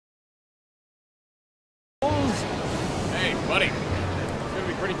Hey, buddy. It's gonna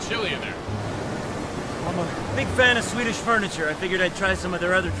be pretty chilly in there. I'm a big fan of Swedish furniture. I figured I'd try some of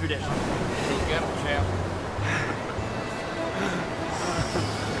their other traditions. Go get 'em, champ.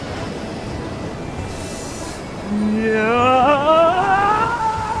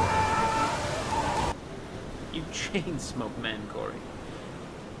 You chain smoke man, Corey.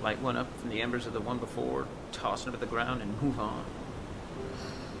 Light one up from the embers of the one before, toss it to the ground, and move on.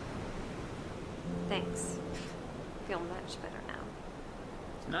 Thanks. Feel much better now.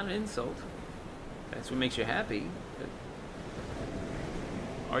 It's not an insult. That's what makes you happy. But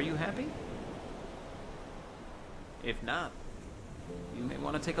are you happy? If not, you may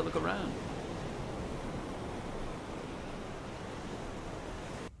want to take a look around.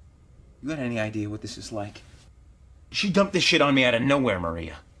 You got any idea what this is like? She dumped this shit on me out of nowhere,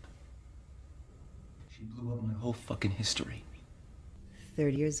 Maria. She blew up my whole fucking history.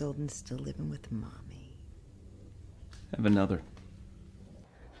 30 years old and still living with mommy. Have another.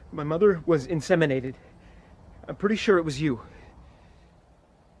 My mother was inseminated. I'm pretty sure it was you.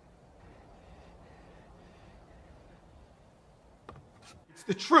 It's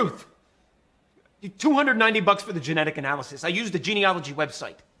the truth. $290 for the genetic analysis. I used the genealogy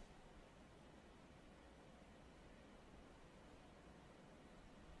website.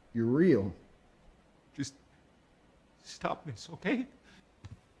 You're real. Just stop this, okay?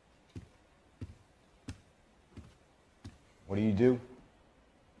 What do you do?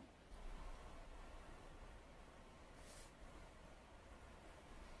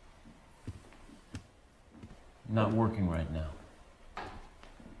 Not working right now.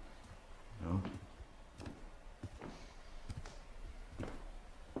 No?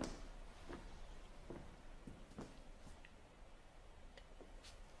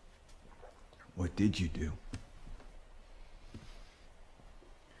 What did you do? I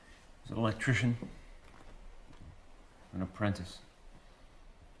was an electrician. An apprentice.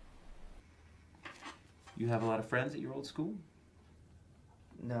 You have a lot of friends at your old school?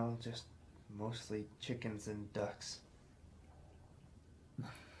 No, just mostly chickens and ducks.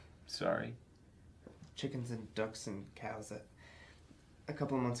 Sorry. Chickens and ducks and cows. A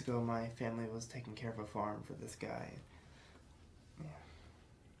couple of months ago, my family was taking care of a farm for this guy. Yeah.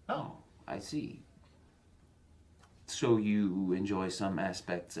 Oh, I see. So you enjoy some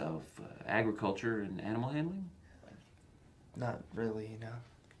aspects of agriculture and animal handling? Not really, you know.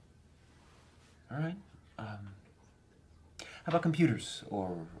 All right. How about computers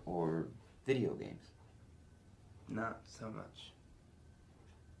or video games? Not so much.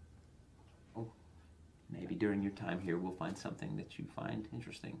 Oh, maybe during your time here we'll find something that you find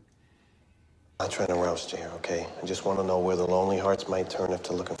interesting. I'm not trying to roust you here, okay? I just want to know where the lonely hearts might turn if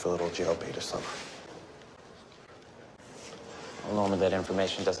they're looking for a little jailbait or something. Well, normally that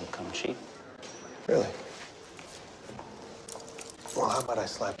information doesn't come cheap. Really? Well, how about I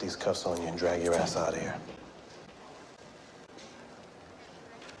slap these cuffs on you and drag your ass out of here?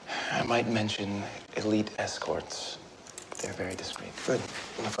 I might mention elite escorts. They're very discreet. Good.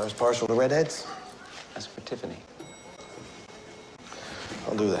 And if I was partial to redheads? As for Tiffany.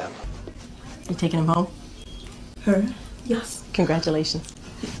 I'll do that. You taking him home? Her? Yes. Congratulations.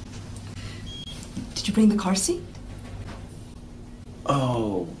 Did you bring the car seat?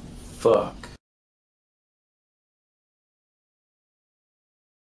 Oh, fuck.